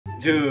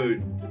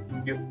Dude,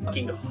 you're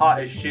fucking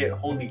hot as shit.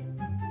 Holy.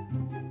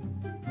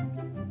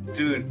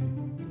 Dude,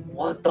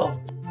 what the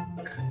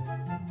fuck?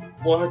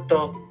 What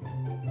the.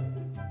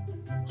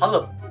 How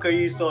the fuck are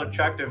you so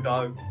attractive,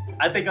 dog?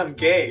 I think I'm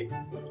gay.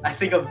 I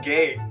think I'm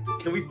gay.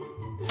 Can we.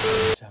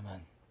 Jimin,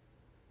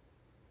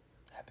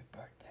 happy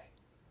birthday.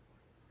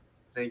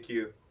 Thank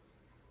you.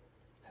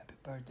 Happy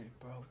birthday,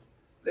 bro.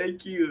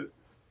 Thank you.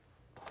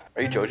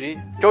 Are you Joji?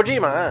 Joji,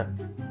 man.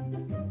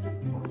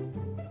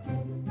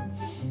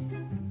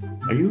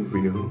 Are you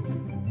real?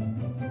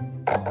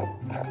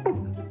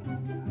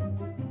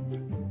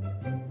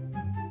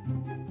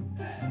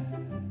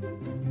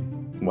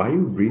 Why are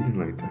you breathing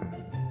like that?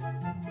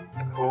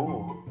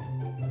 Who?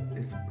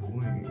 This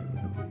boy.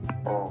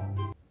 Oh.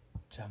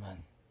 Jimin,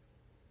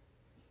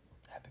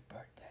 happy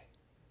birthday.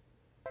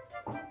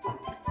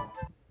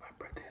 My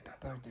birthday's not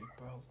so. Birthday,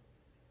 bro.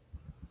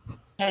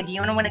 Hey, do you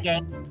want to win a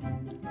game?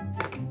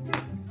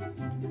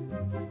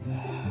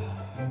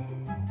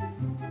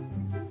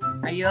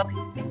 Are you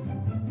okay?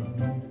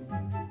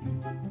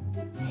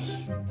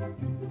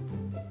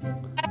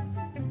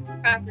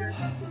 Cracker.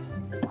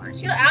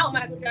 Chill out,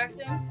 Michael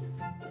Jackson.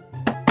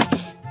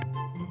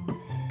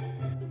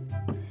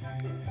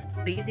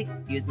 Please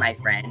excuse my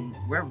friend.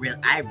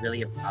 I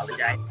really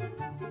apologize.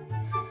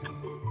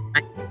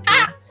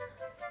 Ah!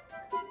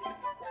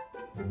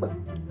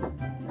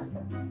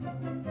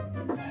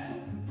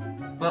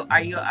 Well,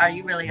 are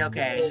you really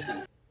okay?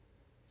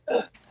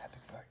 Happy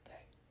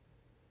birthday.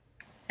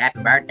 Happy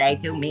birthday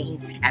to me.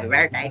 Happy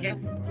birthday to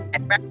Birthday, bro.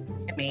 Happy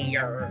birthday to me.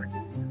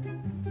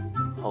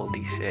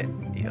 Holy shit,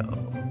 yo.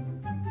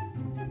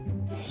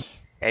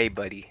 Hey,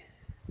 buddy.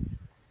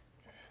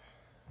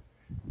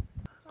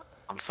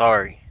 I'm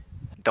sorry.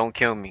 Don't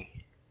kill me.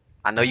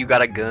 I know you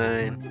got a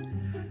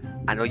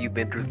gun. I know you've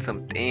been through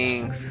some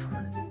things,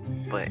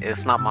 but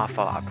it's not my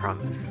fault, I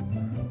promise.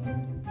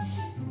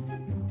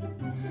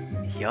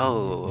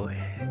 Yo,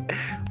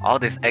 all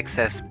this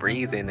excess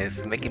breathing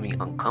is making me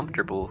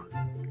uncomfortable.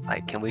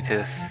 Like, can we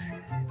just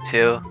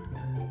chill?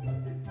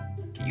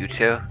 Can you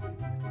chill?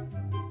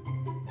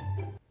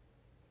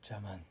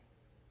 Jimin,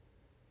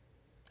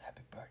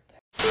 happy birthday.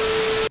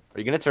 Are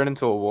you gonna turn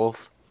into a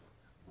wolf?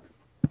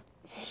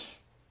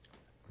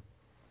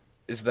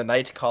 Is the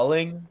night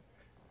calling?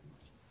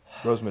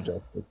 Rose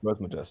Majestic. Rose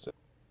Majestic.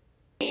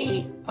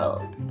 Happy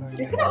birthday.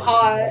 You're kind of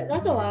hot,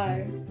 not gonna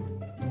lie.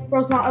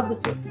 Bro's not of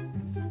this one.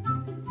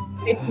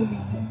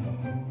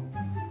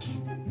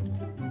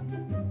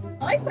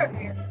 I like her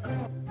hair.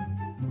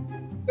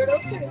 Your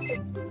looks are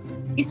so.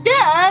 You're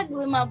still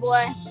ugly, my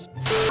boy.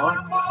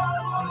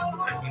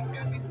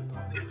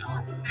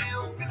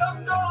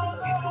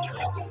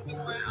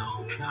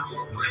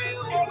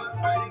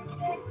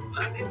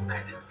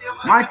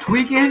 Am I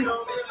tweaking?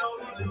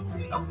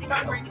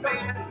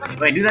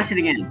 Wait, do that shit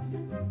again.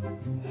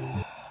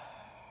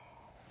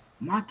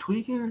 Am I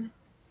tweaking?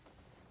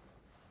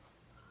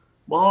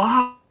 Well,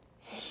 how?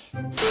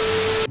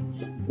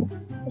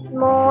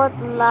 Smooth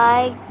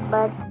like,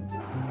 but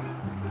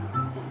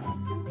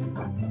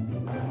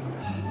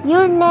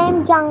your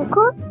name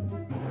Jungkook?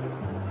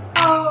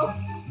 Oh,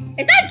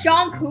 is that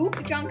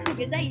Jungkook? Jungkook,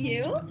 is that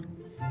you?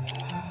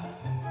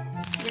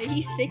 Yeah,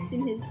 he's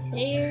fixing his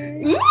hair.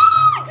 You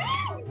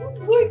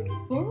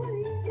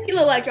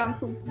look like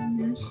Jungkook.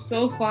 You're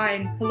so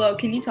fine. Hello,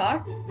 can you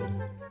talk?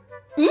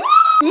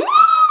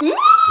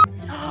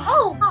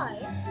 Oh, hi.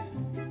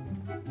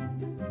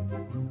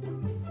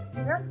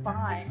 You're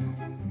fine.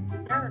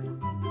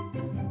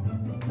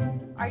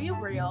 Are you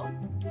real?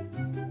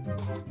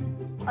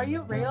 Are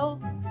you real?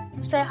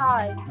 Say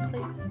hi,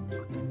 please.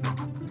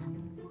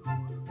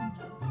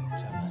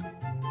 Jimin,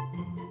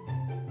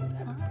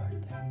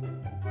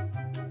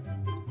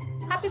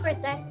 happy birthday. Happy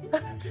birthday.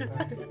 Happy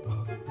birthday, bro.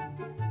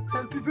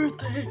 Happy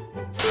birthday.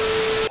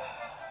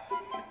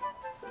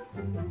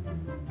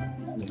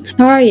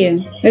 How are you?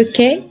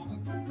 Okay?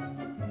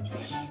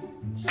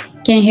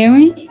 Can you hear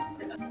me?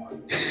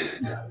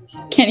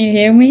 Can you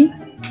hear me?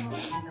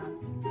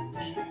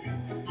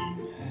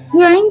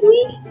 You're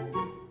angry?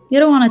 You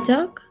don't want to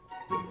talk?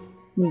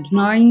 You're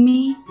ignoring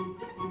me?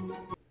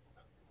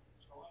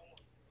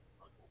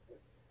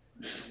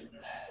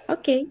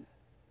 Okay.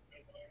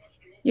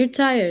 You're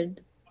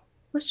tired.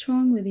 What's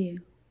wrong with you?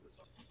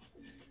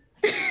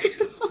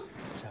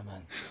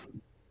 Jimin,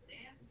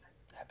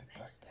 happy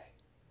birthday.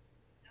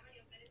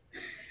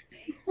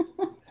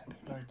 Happy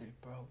birthday,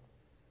 bro.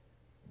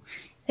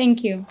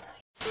 Thank you.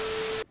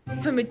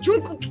 From a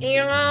Jungkook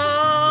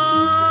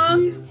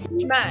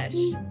smash.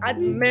 I'd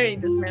marry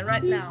this man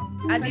right now.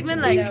 I'd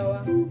even like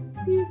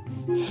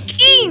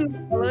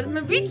King.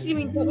 Olabilir mi?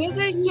 Jimin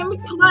tanıyorsan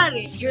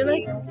Kamari. You're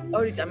like,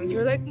 oh, Jimin,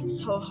 you're like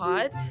so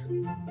hot.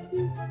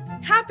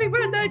 Happy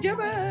birthday,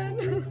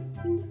 Jimin.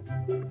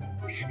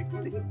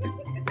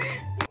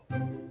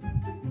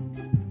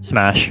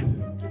 Smash.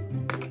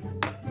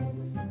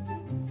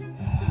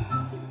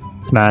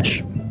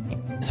 Smash.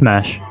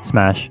 Smash.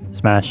 Smash.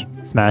 Smash.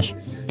 Smash.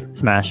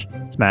 Smash.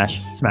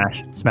 Smash.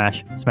 Smash.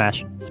 Smash.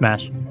 Smash.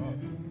 Smash.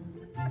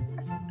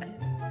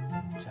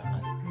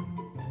 Jimin,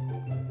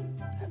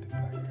 happy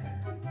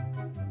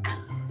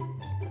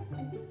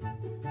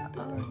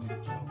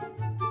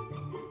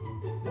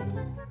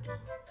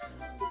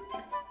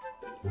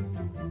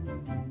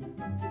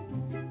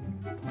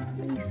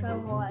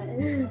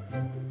Okay.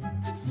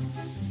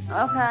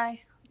 Bye.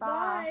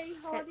 Bye,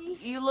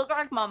 Hottie. You look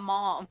like my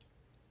mom.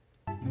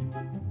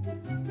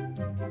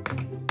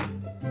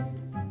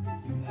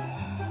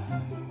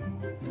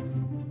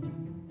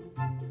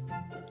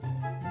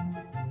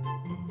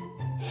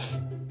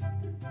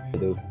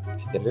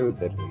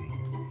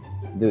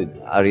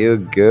 Dude, are you a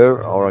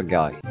girl or a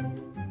guy?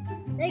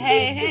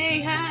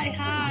 Hey, hi.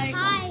 Hi.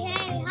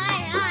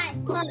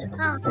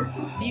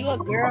 You a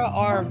girl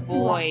or a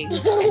boy?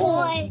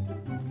 Boy.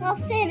 I'll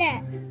say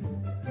that.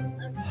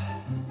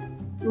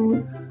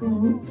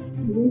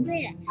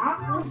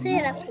 I'll say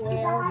that, 12.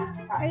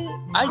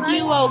 Are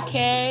you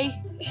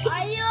okay?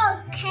 Are you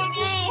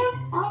okay?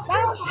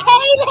 Don't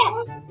say that.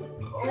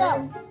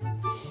 Go.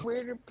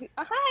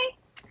 Hi.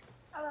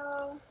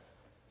 Hello.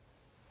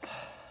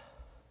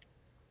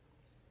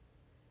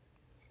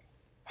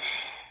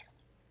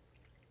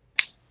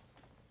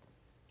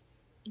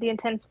 The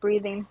intense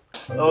breathing.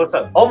 Oh, what's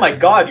up? Oh my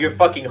god, you're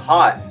fucking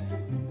hot.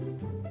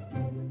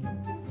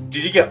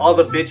 Did you get all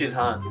the bitches,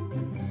 huh?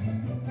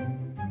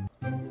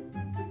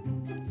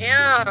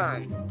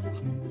 Yeah.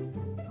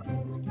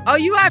 Oh,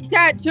 you have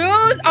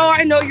tattoos? Oh,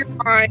 I know you're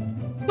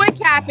fine. Quit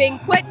capping.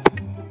 Quit.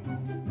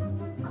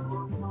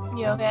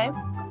 You okay?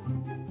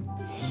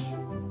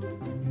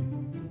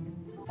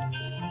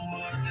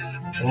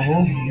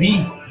 Oh,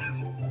 V.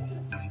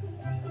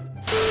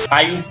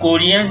 Are you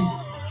Korean?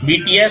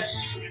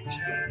 BTS?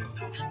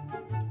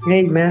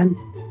 Hey man,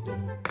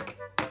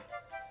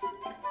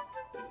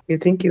 you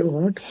think you're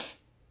what?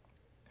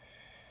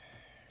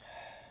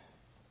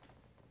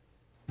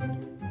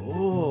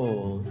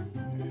 Oh.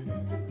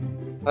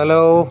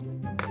 Hello.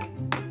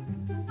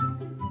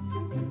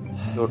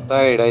 You're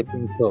tired, I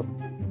think so.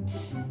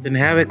 Then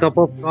have a cup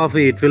of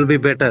coffee, it will be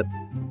better.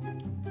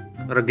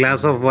 Or a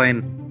glass of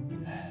wine.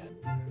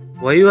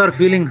 Why you are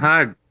feeling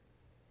hard?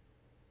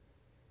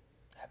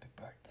 Happy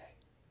birthday.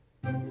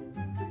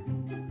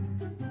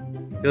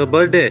 Your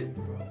birthday?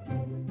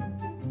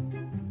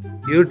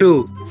 You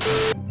too.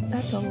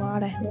 That's a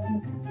lot of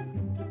hair.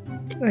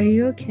 Are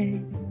you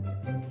okay?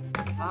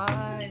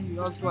 Hi,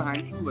 you're so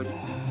handsome, buddy.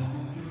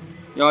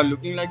 You're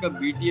looking like a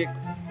BTS.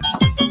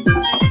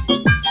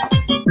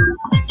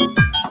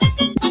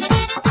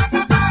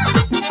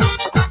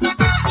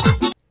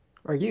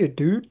 Are you a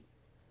dude?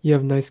 You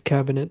have nice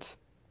cabinets.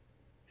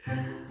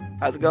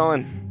 How's it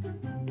going?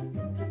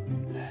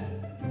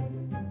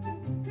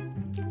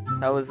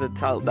 That was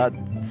that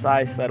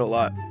size said a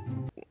lot.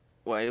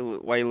 Why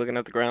are you looking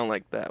at the ground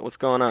like that? What's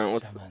going on?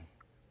 What's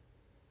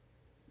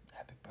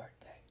Happy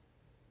birthday.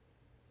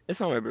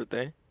 It's not my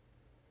birthday.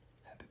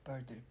 Happy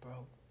birthday,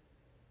 bro.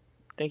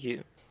 Thank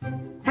you.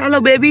 Hello,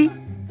 baby.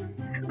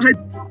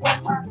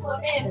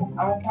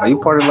 Are you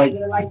part of like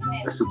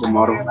a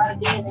supermodel?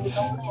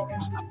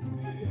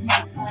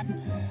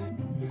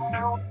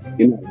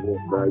 You know,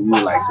 bro, you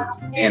like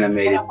some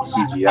animated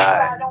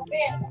CGI.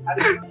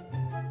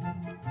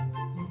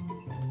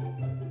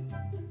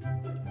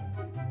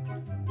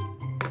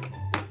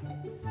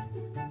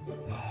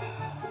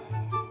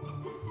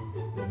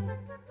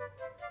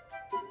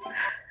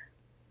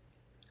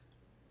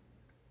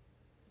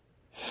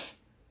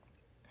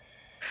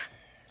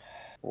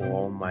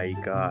 Oh my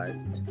god.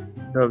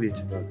 So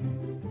beautiful.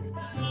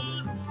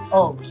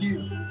 Oh,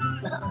 cute.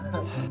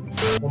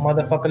 Oh,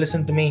 motherfucker,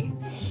 listen to me.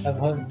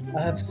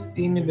 I have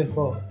seen you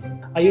before.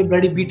 Are you a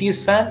bloody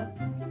BTS fan?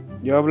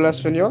 ¿Yo hablo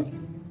español?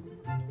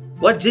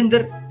 What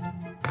gender?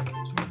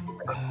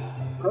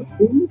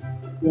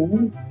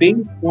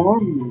 Ping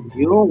pong,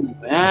 yo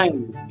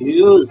man,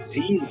 yo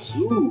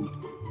Zizou.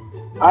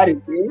 Are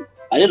you gay?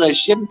 Are you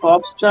Russian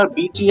pop star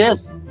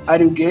BTS? Are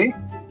you gay?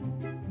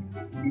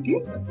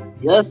 BTS?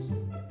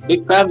 Yes,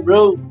 big fan,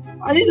 bro.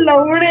 Are you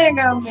loving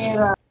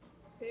mera?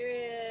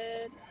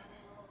 Period.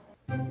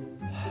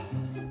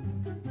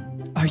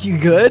 Are you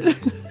good?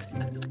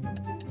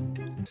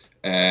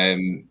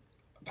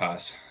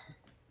 Pass.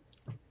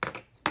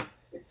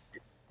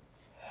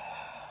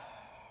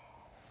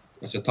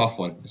 It's a tough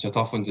one. It's a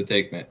tough one to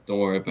take, mate. Don't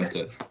worry about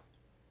it.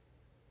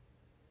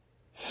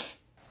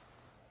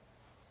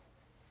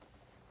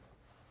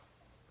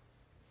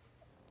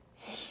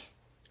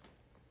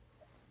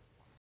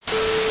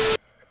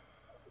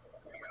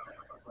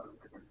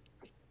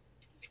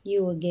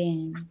 You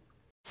again.